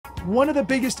One of the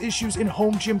biggest issues in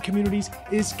home gym communities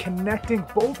is connecting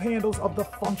both handles of the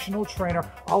functional trainer,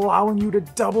 allowing you to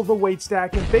double the weight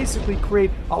stack and basically create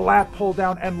a lat pull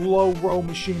down and low row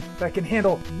machine that can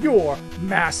handle your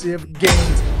massive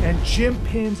gains. And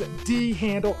Gympin's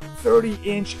D-handle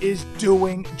 30-inch is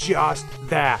doing just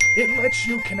that. It lets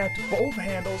you connect both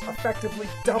handles, effectively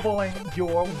doubling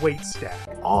your weight stack.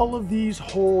 All of these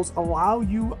holes allow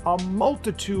you a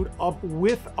multitude of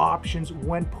width options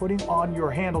when putting on your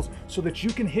handles so that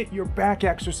you can hit your back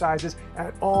exercises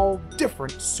at all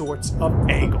different sorts of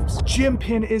angles.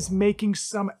 Gympin is making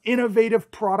some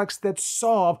innovative products that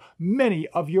solve many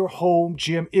of your home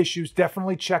gym issues.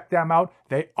 Definitely check them out.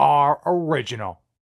 They are original.